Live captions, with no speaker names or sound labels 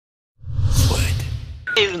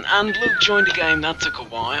And Luke joined the game. That took a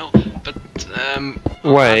while, but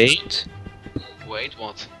Wait. Wait,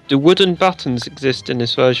 what? Do wooden buttons exist in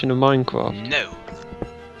this version of Minecraft? No.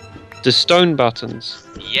 Do stone buttons?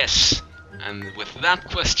 Yes. And with that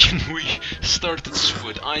question, we started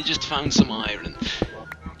SWD. I just found some iron.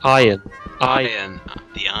 Iron. Iron.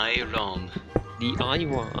 The iron. The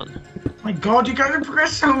iron. My God, you gotta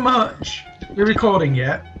progress so much. You're recording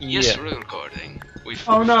yet? Yes, Yeah. we're recording.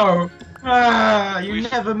 Oh no. You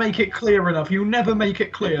never make it clear enough. You never make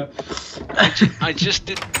it clear. I just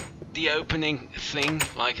did the opening thing,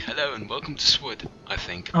 like hello and welcome to SWD, I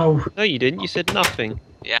think. Oh. No, you didn't. You said nothing.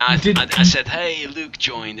 Yeah, I said, hey, Luke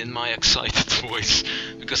joined in my excited voice,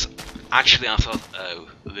 because actually I thought, oh,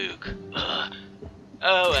 Luke.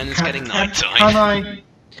 Oh, and it's getting night time.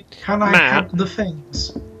 Can I have the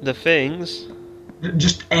things? The things?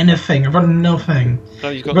 Just anything. I've got nothing. No,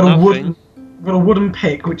 you've got nothing. I've got a wooden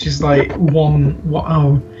pick, which is like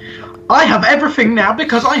oh. I have everything now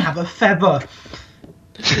because I have a feather.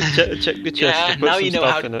 Check the chest. Yeah, Put now some you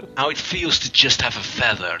know stuff how it feels to just have a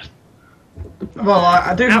feather. Well,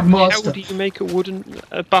 I do have more How stuff. do you make a wooden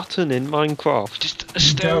button in Minecraft? Just a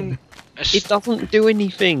stone. It doesn't do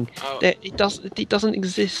anything. Oh. It doesn't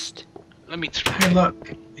exist. Let me try. Hey,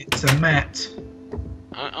 look, it's a mat.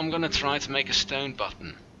 I'm gonna try to make a stone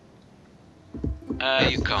button.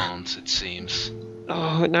 You can't, it seems.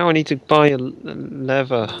 Oh, now I need to buy a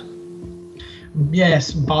lever.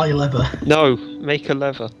 Yes, buy leather. No, make a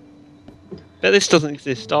lever. But this doesn't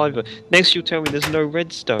exist either. Next you'll tell me there's no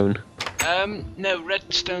redstone. No,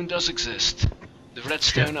 redstone does exist. The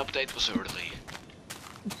redstone update was early.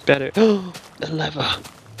 Better. Oh, the lever.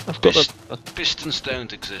 I've got the lever. Pistons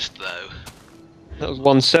don't exist though. That was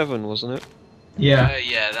 1.7, wasn't it? Yeah.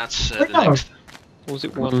 Yeah, that's Wait, the no. next. Or was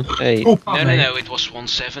it 1.8? Oh, No, it was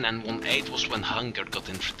 1.7 and 1.8 was when hunger got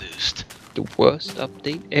introduced. The worst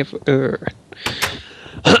update ever.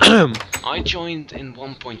 I joined in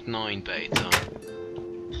 1.9 beta.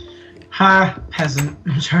 Ha, peasant.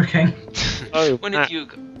 I'm joking. Oh, When did you...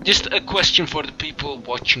 Just a question for the people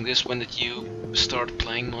watching this, when did you start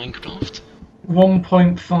playing Minecraft?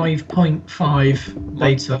 1.5.5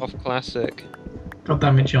 beta. Minecraft Classic. God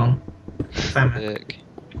damn it, John. Damn it. Sick.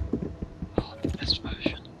 Oh, the best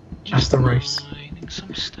version. That's the race. Mining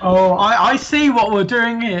some stuff. Oh, I see what we're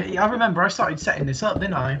doing here. I remember I started setting this up,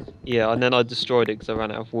 didn't I? Yeah, and then I destroyed it because I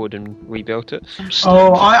ran out of wood and rebuilt it.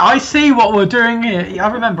 Oh, I see what we're doing here. I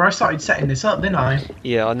remember I started setting this up, didn't I?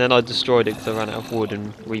 Yeah, and then I destroyed it because I ran out of wood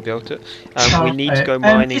and rebuilt it. Oh, We need to go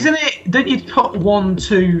mining. Isn't it? Don't you put 1,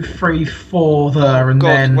 2, 3, 4 there and God,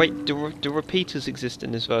 then? wait, do repeaters exist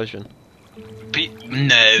in this version?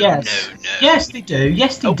 No, Yes. no. Yes, they do.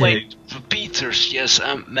 Yes, they do. Wait, repeaters, yes,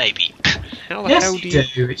 maybe. How the Yes, hell they do you...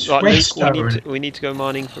 do. It's Right, Luke, redstone. we need to go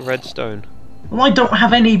mining for redstone. Well, I don't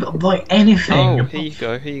have any like anything. Oh, here you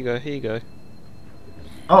go.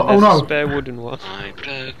 Oh, There's a no. spare wooden one. I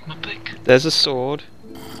broke my pick. There's a sword.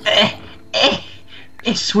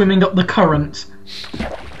 It's swimming up the current.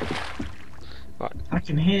 Right. I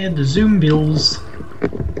can hear the zombies.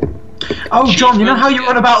 Oh, John, you know how you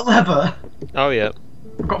run about leather? Oh yeah.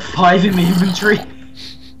 I've got 5 in my inventory.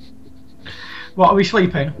 What, are we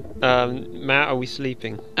sleeping? Matt, are we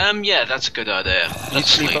sleeping? Yeah, that's a good idea. You Let's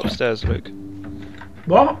sleep upstairs, Luke.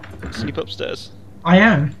 What? Sleep upstairs. I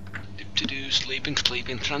am. Sleeping,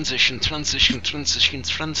 transition.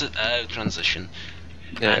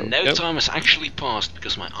 Yeah, And no yep. time has actually passed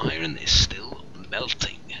because my iron is still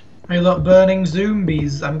melting. Hey, look, burning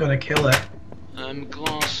zombies. I'm gonna kill it.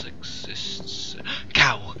 Glass exists.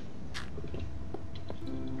 Cow.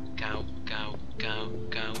 Cow.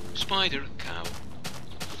 Spider. Cow.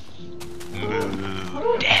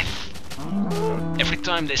 Moo. Death. Every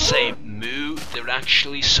time they say moo, they're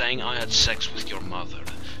actually saying I had sex with your mother.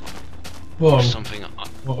 Whoa. Or something.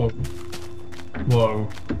 Whoa.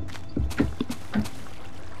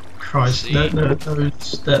 Christ, See?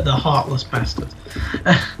 the heartless bastard.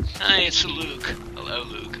 Hey, it's Luke. Hello,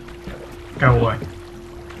 Luke. Go away.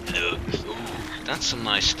 Luke. Ooh, that's some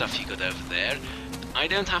nice stuff you got over there. I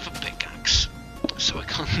don't have a pickaxe, so I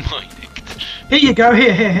can't mine it. Here you go.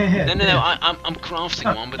 Here. No. I'm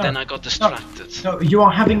crafting one, but then I got distracted. No, you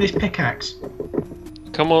are having this pickaxe.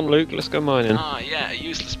 Come on, Luke. Let's go mining. Ah, yeah, a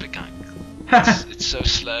useless pickaxe. It's so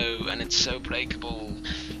slow and it's so breakable,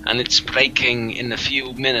 and it's breaking in a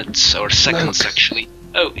few minutes or seconds actually.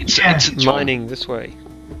 Oh, it's a John. Mining this way.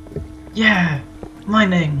 Yeah,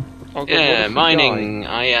 mining. Oh, God, Yeah, what if we mining.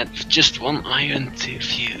 I had just 1 iron to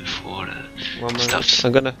few for die? 1 minute. stuff.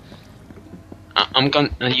 I'm gonna. I'm gonna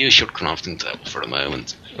use your crafting table for a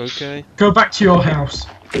moment. Okay. Go back to your house.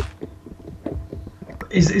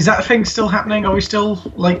 Is that thing still happening? Are we still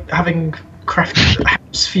like having crafted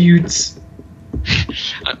house feuds?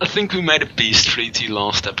 I think we made a peace treaty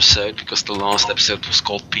last episode because the last episode was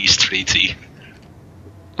called Peace Treaty.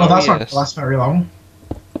 Well, that's not going to last very long.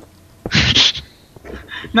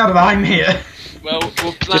 Now that I'm here. Well,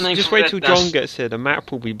 we're planning. Just wait till John gets here. The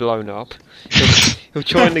map will be blown up. He'll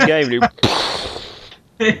join the game.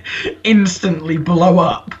 And he'll instantly blow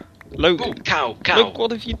up. Luke, oh, cow! Luke,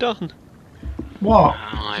 what have you done? What?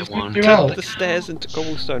 I want Clip the stairs into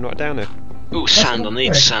cobblestone right down here. Oh, sand! I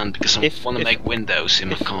need sand because I want to make windows in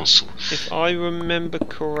my castle. If I remember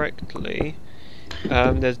correctly,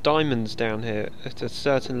 there's diamonds down here at a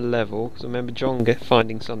certain level. Because I remember John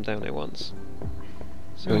finding some down there once.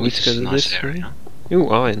 So we need to go to this area. Ooh,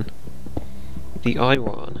 iron. The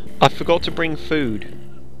iron. I forgot to bring food.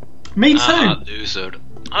 Me too. Ah, loser.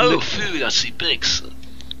 Oh, food! I see pigs.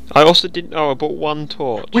 I also didn't. Oh, I bought one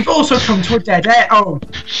torch. We've also come to a dead end. Oh,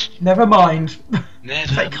 never mind.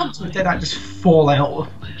 Never If they come to a dead end, just fall out.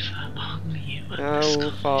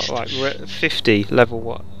 How far? Like 50 level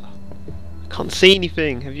what? I can't see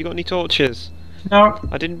anything. Have you got any torches? No.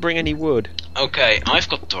 I didn't bring any wood. Okay, I've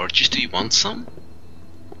got torches. Do you want some?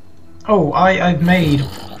 Oh, I've made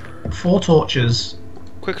 4 torches.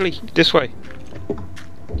 Quickly, this way.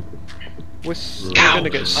 We're gonna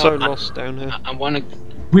get so lost down here. I want to.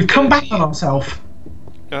 We've come back on ourselves.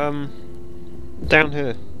 Down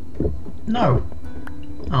here. No.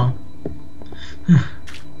 Oh.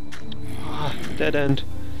 Dead end.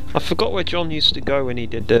 I forgot where John used to go when he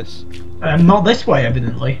did this. Not this way,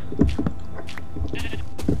 evidently.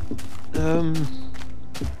 Well,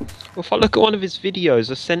 if I look at one of his videos,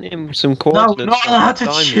 I sent him some coordinates. No, not allowed to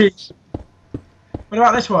diamonds. What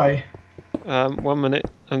about this way? 1 minute.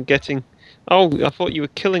 I'm getting. Oh, I thought you were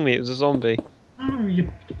killing me. It was a zombie. Oh,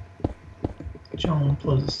 you. John,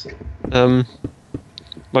 plus.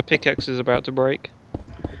 My pickaxe is about to break.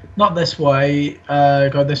 Not this way.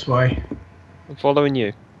 Go this way. I'm following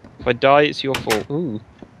you. If I die, it's your fault. Ooh.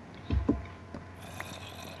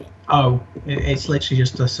 Oh, it's literally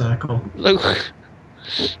just a circle. Look.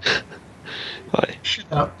 Right. Shut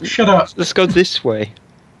up. Shut up. Let's go this way.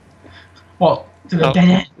 What? To the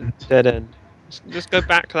dead end? Dead end. Let's go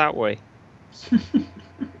back that way.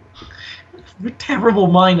 We're terrible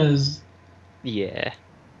miners. Yeah.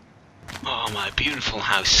 Oh, my beautiful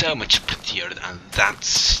house, so much prettier than that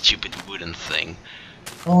stupid wooden thing.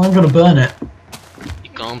 Oh, I'm gonna burn it.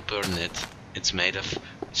 You can't burn it. It's made of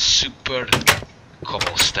super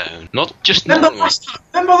cobblestone. Not just Remember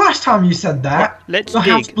normal. last time you said that? Let's The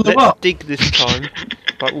house dig. blew Let's up. dig this time.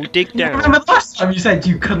 Right, we'll dig down. Remember last time you said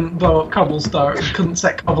you couldn't blow up cobblestone, you couldn't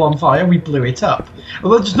set cobble on fire? We blew it up.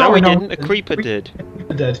 Well, just No, not we know- didn't. A creeper did. A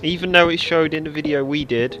creeper did. Even though it showed in the video we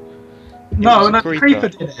did. No, was a no, the creeper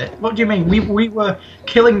did it. What do you mean? We were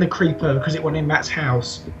killing the creeper because it went in Matt's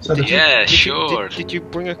house. So the Yeah, Did you- sure. Did you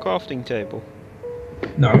bring a crafting table?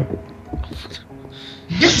 No.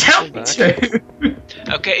 You tell me to.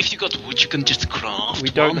 Okay, if you got wood, you can just craft We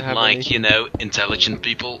don't one, have like, any. you know, intelligent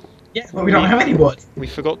people. Yeah, but we don't have any wood. We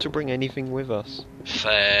forgot to bring anything with us.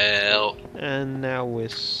 Fail. And now we're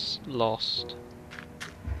lost.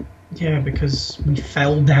 Yeah, because we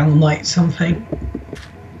fell down like something.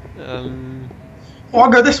 Oh, I'll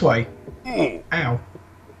go this way. Ow.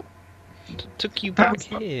 Took you That back was-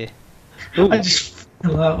 here. I just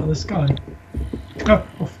fell out of the sky. Oh.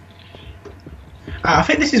 I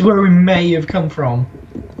think this is where we may have come from.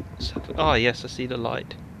 Oh yes, I see the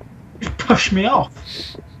light. You've pushed me off.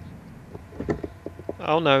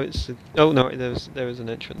 Oh no, it's oh no, there is an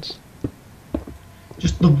entrance.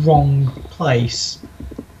 Just the wrong place.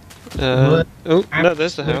 Oh no,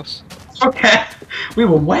 there's the house. Okay, we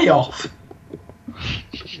were way off.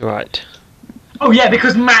 Right. Oh yeah,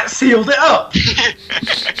 because Matt sealed it up.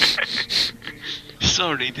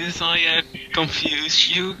 Sorry, did I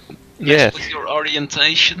confuse you? Yes. With your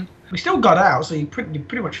orientation? We still got out, so you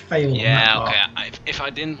pretty much failed. Yeah, on that okay. If I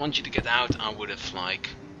didn't want you to get out, I would have, like,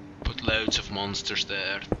 put loads of monsters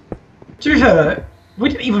there. part. To be fair, we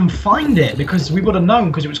didn't even find it because we would have known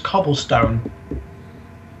because it was cobblestone.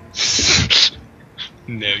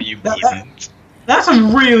 No, you That- wouldn't. That's a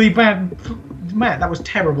really bad. Matt, that was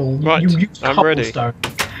terrible. Right, You used I'm ready. cobblestone.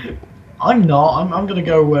 I'm not. I'm gonna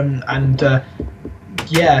go and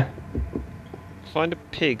yeah. Find a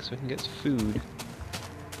pig so we can get food.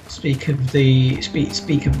 Speak of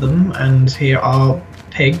them, and here are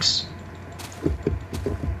pigs.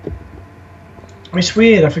 It's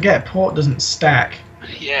weird. I forget pork doesn't stack.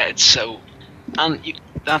 Yeah, it's so... And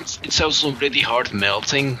it's also really hard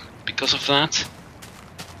melting because of that.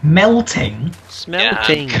 Melting.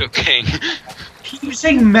 Smelting. Yeah, cooking. keep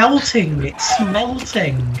saying melting. It's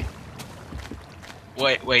melting.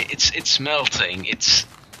 Wait, it's melting.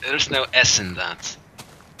 There's no S in that.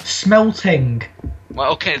 Smelting.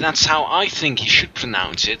 Well, okay, that's how I think you should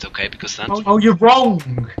pronounce it, okay, because that's... Oh, you're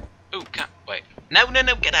wrong. Oh, wait. No,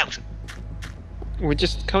 get out! We're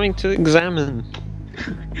just coming to examine.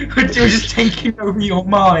 You're just taking over your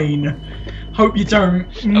mine. Hope you don't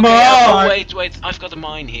mine. Oh, wait, I've got a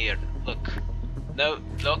mine here. Look. No,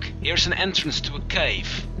 look, here's an entrance to a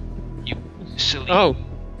cave. You silly... Oh,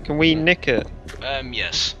 can we nick it?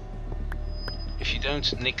 Yes. If you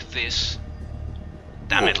don't nick this...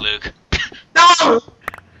 Damn it, Luke. No!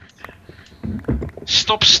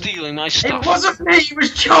 Stop stealing my stuff. It wasn't me, it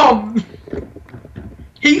was John!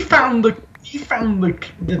 He found the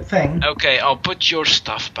thing. Okay, I'll put your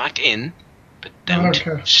stuff back in, but don't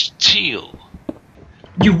steal.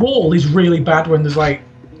 Your wall is really bad when there's like...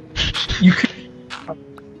 You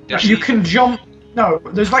can jump... No,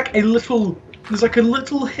 there's like a little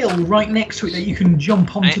hill right next to it that you can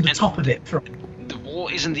jump onto the top of it from. The wall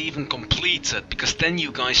isn't even completed, because then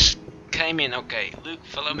you guys came in. Okay, Luke,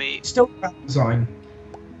 follow me. Still bad design.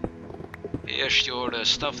 Here's your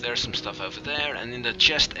stuff, there's some stuff over there, and in the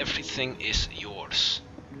chest everything is yours.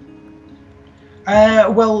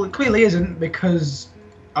 Well, it clearly isn't, because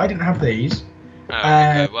I didn't have these. Oh,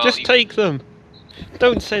 okay, well, just take them.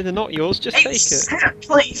 Don't say they're not yours, just take it.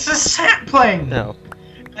 It's a sapling! No.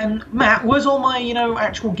 And Matt, where's all my,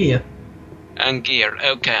 actual gear? And gear,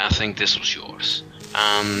 okay, I think this was yours.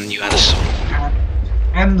 You had a sword.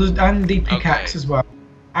 And the pickaxe as well.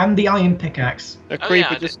 And the iron pickaxe. A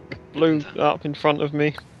creeper just blew up in front of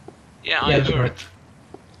me. Yeah, I heard. Right.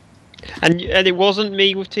 And it wasn't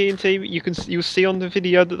me with TNT, but you'll see on the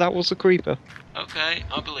video that was a creeper. Okay,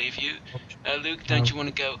 I believe you. Luke, don't you want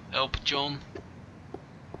to go help John?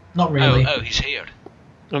 Not really. Oh, he's here.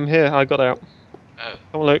 I'm here, I got out. Oh.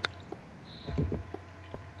 Come on, Luke.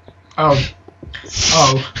 Oh.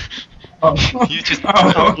 You just...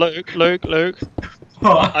 Oh, Luke.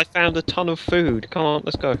 What? I found a ton of food. Come on,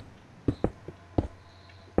 let's go.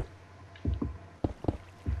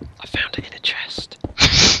 I found it in a chest.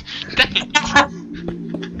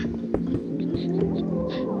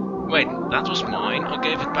 Wait, that was mine. I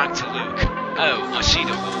gave it back to Luke. Oh, I see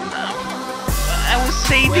the wall now. I was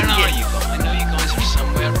saving you. Where are you guys? I know you guys are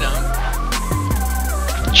somewhere down.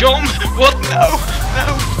 John! What? No!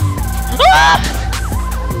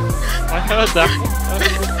 I heard that.